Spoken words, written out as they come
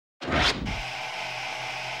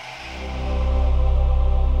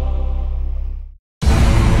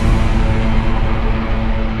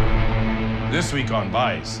This week on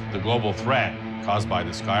Vice, the global threat caused by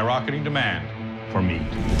the skyrocketing demand for meat.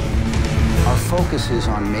 Our focus is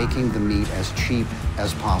on making the meat as cheap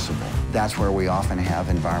as possible. That's where we often have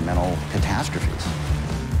environmental catastrophes.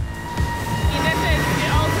 This is the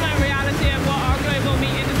ultimate reality of what our global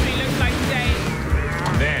meat industry looks like today.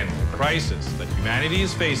 Then, the crisis that humanity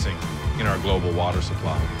is facing in our global water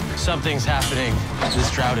supply. Something's happening.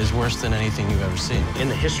 This drought is worse than anything you've ever seen. In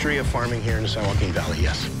the history of farming here in the San Joaquin Valley,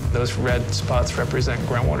 yes. Those red spots represent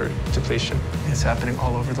groundwater depletion. It's happening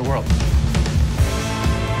all over the world.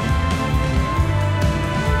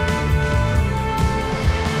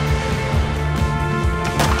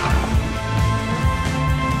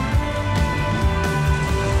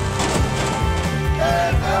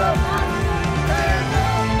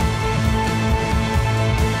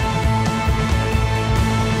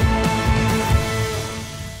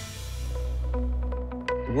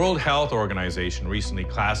 The World Health Organization recently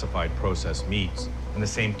classified processed meats in the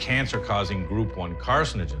same cancer-causing Group 1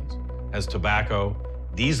 carcinogens as tobacco,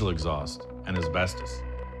 diesel exhaust, and asbestos.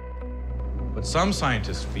 But some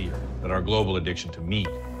scientists fear that our global addiction to meat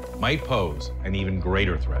might pose an even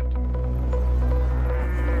greater threat.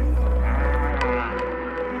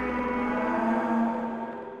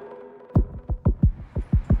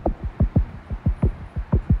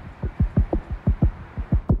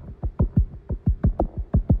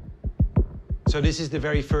 So this is the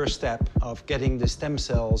very first step of getting the stem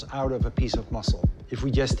cells out of a piece of muscle. If we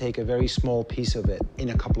just take a very small piece of it,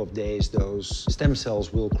 in a couple of days, those stem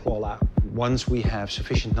cells will crawl out. Once we have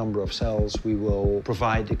sufficient number of cells, we will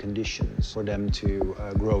provide the conditions for them to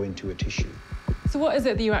grow into a tissue. So what is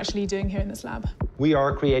it that you're actually doing here in this lab? We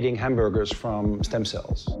are creating hamburgers from stem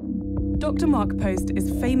cells. Dr. Mark Post is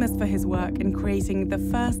famous for his work in creating the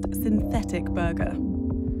first synthetic burger.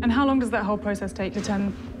 And how long does that whole process take to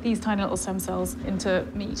turn these tiny little stem cells into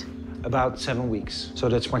meat? About 7 weeks. So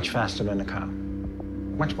that's much faster than a cow.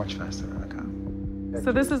 Much, much faster than a cow.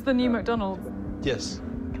 So this is the new McDonald's? Yes.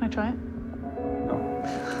 Can I try it? No.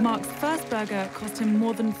 Mark's first burger cost him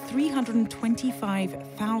more than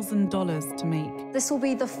 $325,000 to make. This will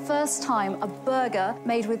be the first time a burger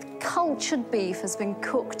made with cultured beef has been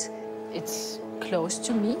cooked. It's close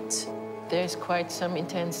to meat. There's quite some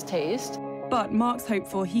intense taste. But Mark's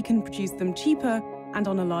hopeful he can produce them cheaper and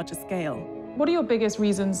on a larger scale. What are your biggest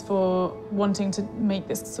reasons for wanting to make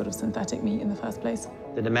this sort of synthetic meat in the first place?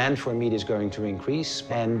 The demand for meat is going to increase,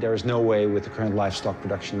 and there is no way with the current livestock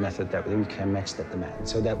production method that we can match that demand.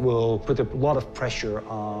 So that will put a lot of pressure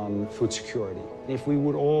on food security. If we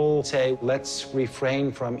would all say, let's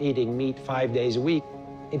refrain from eating meat 5 days a week,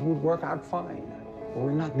 it would work out fine. But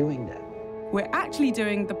we're not doing that. We're actually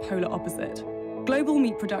doing the polar opposite. Global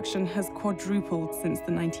meat production has quadrupled since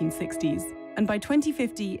the 1960s, and by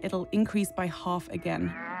 2050, it'll increase by half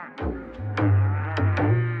again.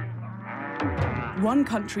 One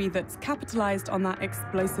country that's capitalized on that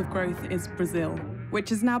explosive growth is Brazil,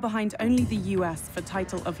 which is now behind only the US for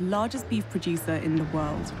title of largest beef producer in the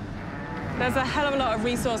world. There's a hell of a lot of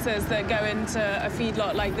resources that go into a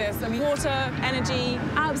feedlot like this. I mean, water, energy,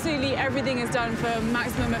 absolutely everything is done for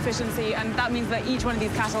maximum efficiency, and that means that each one of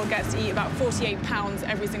these cattle gets to eat about 48 pounds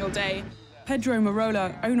every single day. Pedro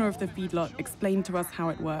Marola, owner of the feedlot, explained to us how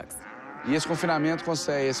it works. E esse confinamento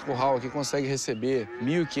consegue, esse curral aqui consegue receber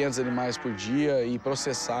 1.500 animais por dia e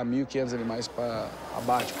processar 1.500 animais para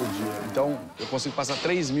abate por dia. Então, eu consigo passar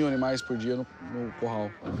 3.000 animais por dia no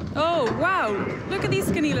curral. Oh, wow! Look at these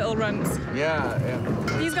skinny little runts. Yeah.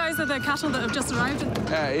 These guys are the cattle that have just arrived?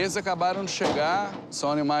 Eles acabaram de chegar,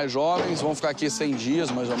 são animais jovens, vão ficar aqui 100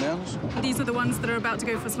 dias, mais ou menos. These are the ones that are about to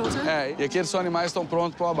go for slaughter? E aqueles são animais que estão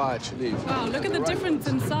prontos para o abate, livre. Wow, look at the difference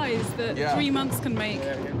in size that 3 months can make.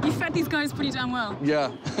 You fed these guys pretty damn well.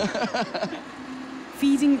 Yeah.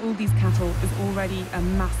 Feeding all these cattle is already a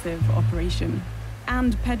massive operation.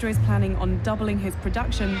 And Pedro's planning on doubling his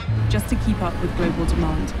production just to keep up with global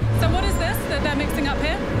demand. So what is this that they're mixing up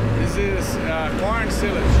here? This is corn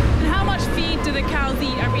silage. And how much feed do the cows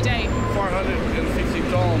eat every day? 450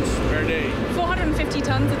 tons per day. 450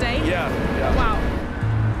 tons a day? Yeah. Wow.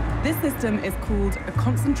 This system is called a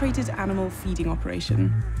Concentrated Animal Feeding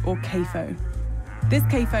Operation, or CAFO. This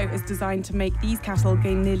CAFO is designed to make these cattle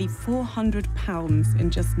gain nearly 400 pounds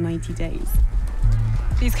in just 90 days.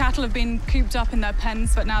 These cattle have been cooped up in their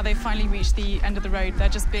pens, but now they've finally reached the end of the road. They're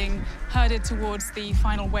just being herded towards the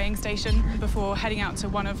final weighing station before heading out to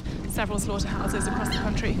one of several slaughterhouses across the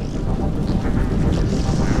country.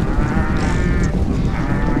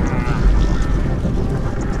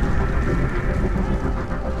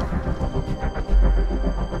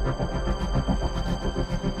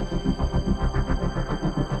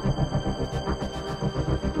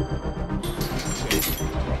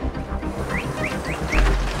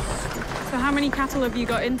 cattle have you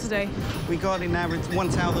got in today? We got in average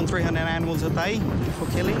 1,300 animals a day for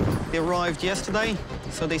killing. They arrived yesterday,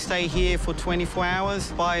 so they stay here for 24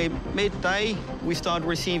 hours. By midday, we start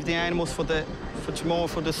receiving the animals for tomorrow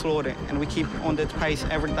for the slaughter, and we keep on that pace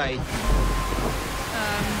every day.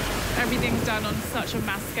 Everything's done on such a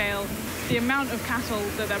mass scale. The amount of cattle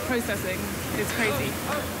that they're processing is crazy.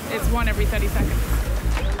 It's one every 30 seconds.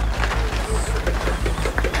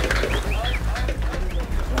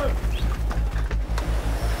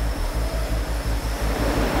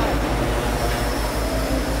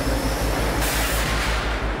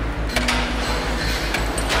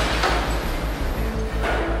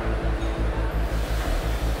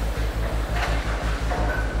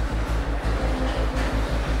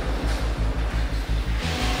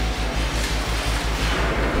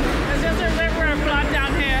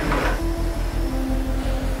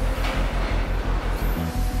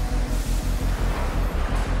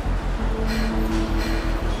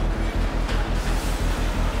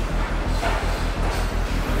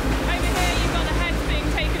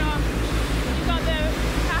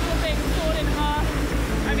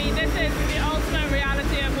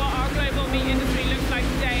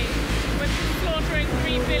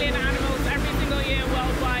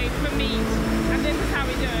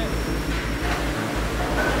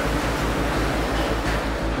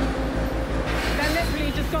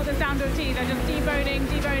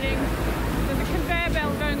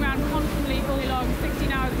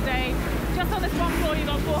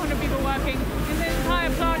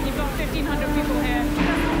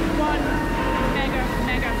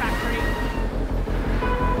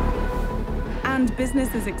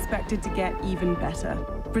 Business is expected to get even better.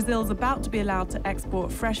 Brazil's about to be allowed to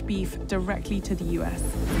export fresh beef directly to the US.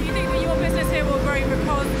 Do you think that your business here will grow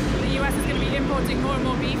because the US is going to be importing more and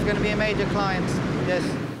more beef? We're going to be a major client, yes.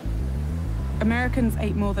 Americans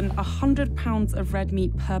ate more than 100 pounds of red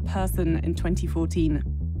meat per person in 2014.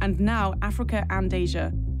 And now Africa and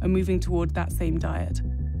Asia are moving toward that same diet.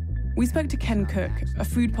 We spoke to Ken Cook, a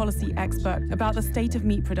food policy expert, about the state of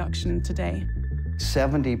meat production today.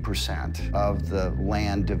 70% of the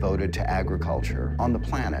land devoted to agriculture on the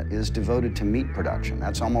planet is devoted to meat production.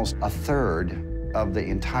 That's almost a third of the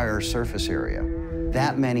entire surface area.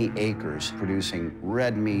 That many acres producing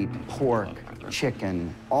red meat, pork,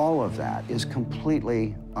 chicken, all of that is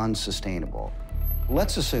completely unsustainable.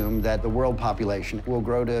 Let's assume that the world population will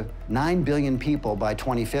grow to 9 billion people by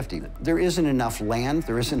 2050. There isn't enough land,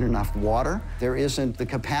 there isn't enough water, there isn't the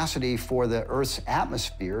capacity for the Earth's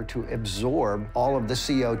atmosphere to absorb all of the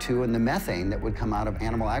CO2 and the methane that would come out of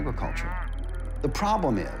animal agriculture. The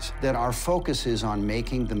problem is that our focus is on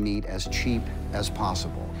making the meat as cheap as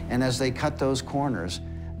possible. And as they cut those corners,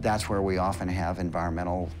 that's where we often have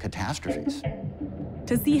environmental catastrophes.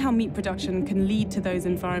 To see how meat production can lead to those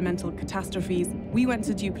environmental catastrophes, we went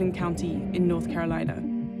to Duplin County in North Carolina,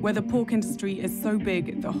 where the pork industry is so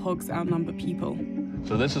big that hogs outnumber people.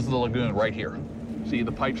 So this is the lagoon right here. See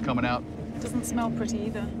the pipes coming out? Doesn't smell pretty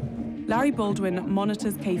either. Larry Baldwin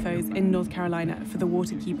monitors CAFOs in North Carolina for the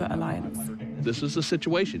Waterkeeper Alliance. This is the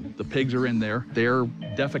situation. The pigs are in there. They're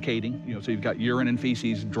defecating, so you've got urine and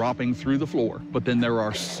feces dropping through the floor, but then there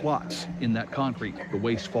are slots in that concrete. The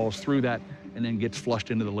waste falls through that and then gets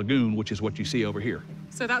flushed into the lagoon, which is what you see over here.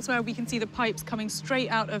 So that's where we can see the pipes coming straight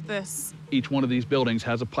out of this. Each one of these buildings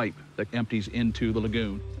has a pipe that empties into the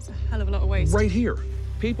lagoon. That's a hell of a lot of waste. Right here.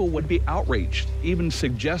 People would be outraged, even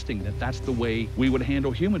suggesting that that's the way we would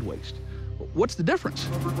handle human waste. What's the difference?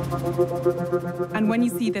 And when you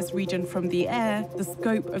see this region from the air, the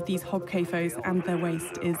scope of these hog CAFOs and their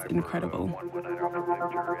waste is incredible.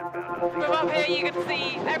 From up here, you can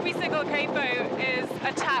see every single CAFO is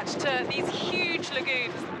attached to these huge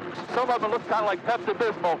lagoons. Some of them look kind of like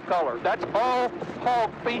Pepto-Bismol color. That's all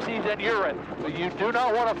hog feces and urine. You do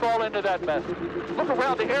not want to fall into that mess. Look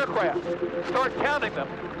around the aircraft. Start counting them.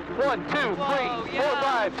 1, 2, 3, 4,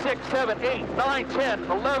 5, 6, 7, 8, 9, 10,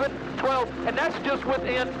 11, 12, and that's just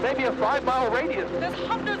within maybe a 5-mile radius. There's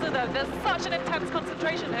hundreds of them. There's such an intense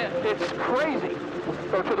concentration here. It's crazy.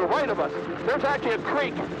 So to the right of us, there's actually a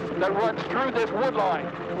creek that runs through this wood line.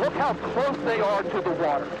 Look how close they are to the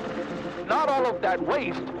water. Not all of that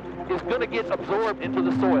waste is going to get absorbed into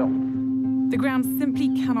the soil. The ground simply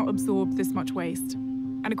cannot absorb this much waste.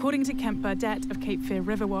 And according to Kent Burdett of Cape Fear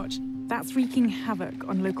River Watch, that's wreaking havoc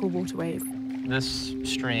on local waterways. This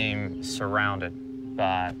stream is surrounded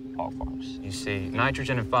by hog farms. You see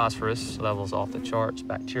nitrogen and phosphorus levels off the charts,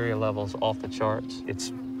 bacteria levels off the charts.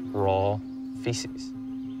 It's raw feces.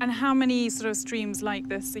 And how many sort of streams like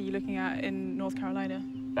this are you looking at in North Carolina?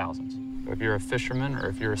 Thousands. If you're a fisherman or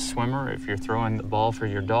if you're a swimmer, if you're throwing the ball for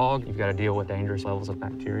your dog, you've got to deal with dangerous levels of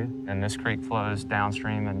bacteria. And this creek flows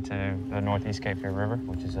downstream into the Northeast Cape Fear River,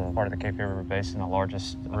 which is a part of the Cape Fear River Basin, the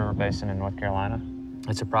largest river basin in North Carolina.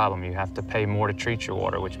 It's a problem. You have to pay more to treat your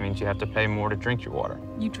water, which means you have to pay more to drink your water.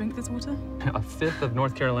 You drink this water? A fifth of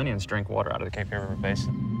North Carolinians drink water out of the Cape Fear River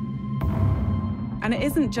Basin. And it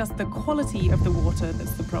isn't just the quality of the water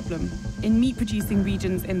that's the problem. In meat-producing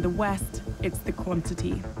regions in the West, it's the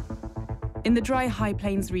quantity. In the dry High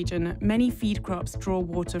Plains region, many feed crops draw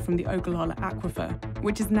water from the Ogallala Aquifer,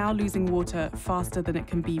 which is now losing water faster than it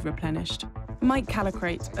can be replenished. Mike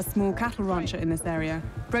Callicrate, a small cattle rancher in this area,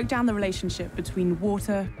 broke down the relationship between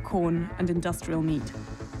water, corn, and industrial meat.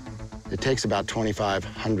 It takes about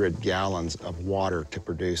 2,500 gallons of water to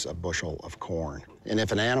produce a bushel of corn. And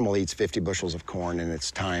if an animal eats 50 bushels of corn in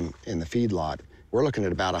its time in the feedlot, we're looking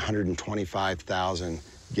at about 125,000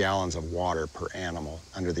 gallons of water per animal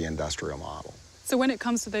under the industrial model. So when it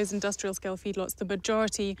comes to those industrial scale feedlots, the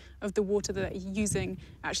majority of the water that they're using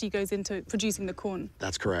actually goes into producing the corn.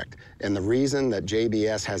 That's correct. And the reason that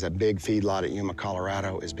JBS has a big feedlot at Yuma,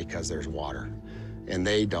 Colorado is because there's water. And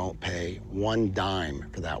they don't pay one dime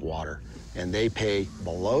for that water. And they pay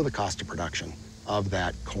below the cost of production of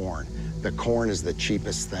that corn. The corn is the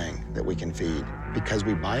cheapest thing that we can feed because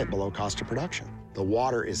we buy it below cost of production. The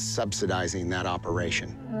water is subsidizing that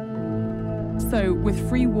operation. So, with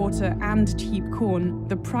free water and cheap corn,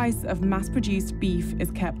 the price of mass-produced beef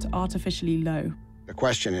is kept artificially low. The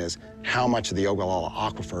question is, how much of the Ogallala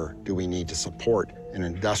Aquifer do we need to support an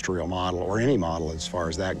industrial model or any model as far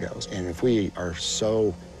as that goes? And if we are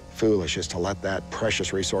so foolish as to let that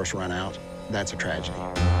precious resource run out, that's a tragedy.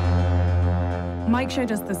 Mike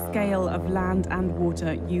showed us the scale of land and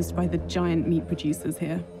water used by the giant meat producers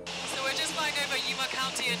here. So we're just flying over Yuma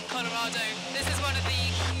County in Colorado. This is one of the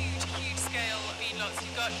huge scale feedlots.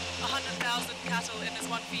 You've got 100,000 cattle in this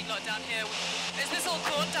one feedlot down here. Is this all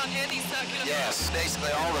corn down here, these circular? Yes,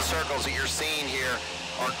 basically all the circles that you're seeing here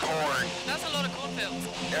are corn. That's a lot of cornfields.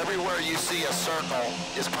 Everywhere you see a circle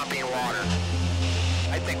is pumping water.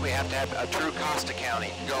 I think we have to have a true cost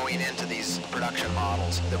accounting going into these production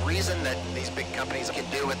models. The reason that these big companies can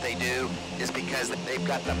do what they do is because they've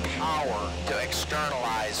got the power to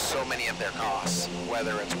externalize so many of their costs,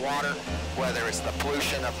 whether it's water, whether it's the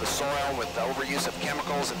pollution of the soil with the overuse of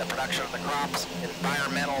chemicals in the production of the crops,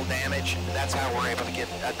 environmental damage. That's how we're able to get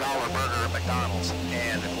a $1 burger at McDonald's.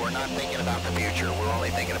 And we're not thinking about the future, we're only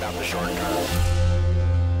thinking about the short term.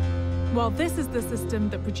 While this is the system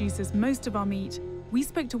that produces most of our meat, we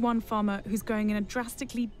spoke to one farmer who's going in a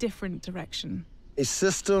drastically different direction. A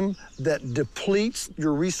system that depletes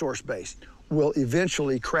your resource base will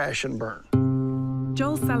eventually crash and burn.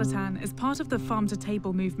 Joel Salatan is part of the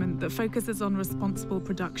farm-to-table movement that focuses on responsible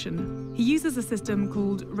production. He uses a system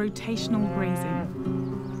called rotational grazing.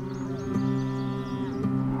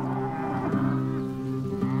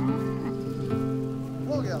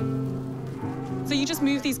 So you just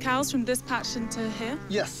move these cows from this patch into here?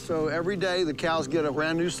 Yes, so every day the cows get a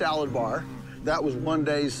brand new salad bar. That was one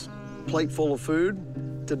day's plate full of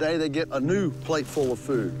food. Today they get a new plate full of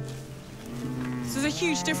food. So there's a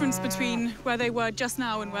huge difference between where they were just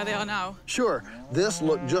now and where they are now. Sure, this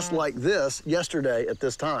looked just like this yesterday at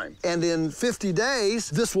this time. And in 50 days,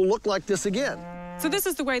 this will look like this again. So this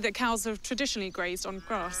is the way that cows have traditionally grazed on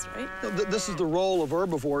grass, right? This is the role of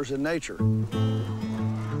herbivores in nature.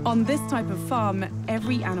 On this type of farm,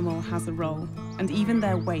 every animal has a role, and even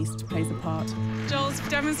their waste plays a part. Joel's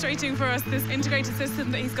demonstrating for us this integrated system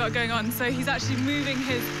that he's got going on. So he's actually moving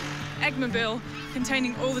his eggmobile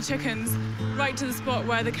containing all the chickens right to the spot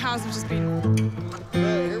where the cows have just been.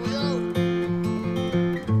 Hey, here we go.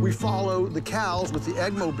 We follow the cows with the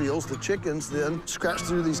eggmobiles. The chickens then scratch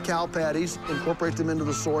through these cow patties, incorporate them into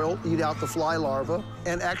the soil, eat out the fly larvae,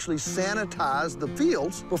 and actually sanitize the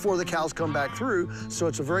fields before the cows come back through. So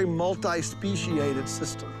it's a very multi-speciated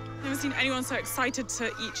system. Never seen anyone so excited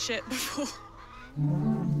to eat shit before.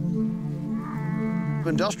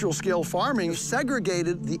 Industrial scale farming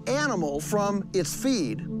segregated the animal from its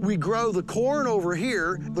feed. We grow the corn over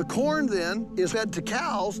here. The corn then is fed to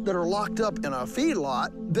cows that are locked up in a feedlot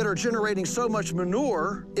that are generating so much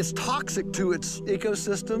manure, it's toxic to its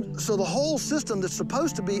ecosystem. So the whole system that's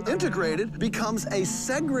supposed to be integrated becomes a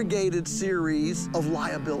segregated series of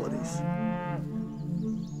liabilities.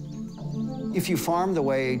 If you farm the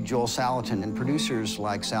way Joel Salatan and producers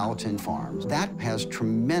like Salatan farms, that has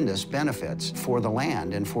tremendous benefits for the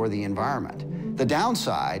land and for the environment. The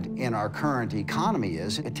downside in our current economy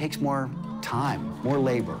is it takes more time, more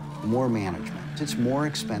labor, more management. It's more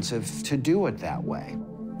expensive to do it that way.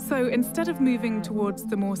 So instead of moving towards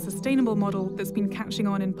the more sustainable model that's been catching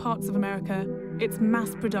on in parts of America, it's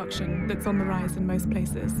mass production that's on the rise in most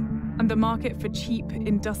places. And the market for cheap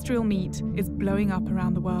industrial meat is blowing up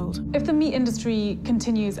around the world. If the meat industry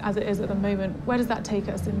continues as it is at the moment, where does that take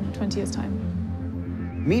us in 20 years'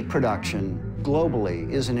 time? Meat production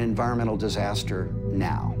globally is an environmental disaster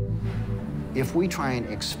now. If we try and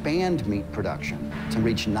expand meat production to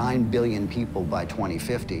reach 9 billion people by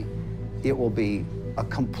 2050, it will be a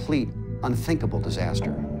complete, unthinkable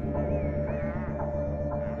disaster.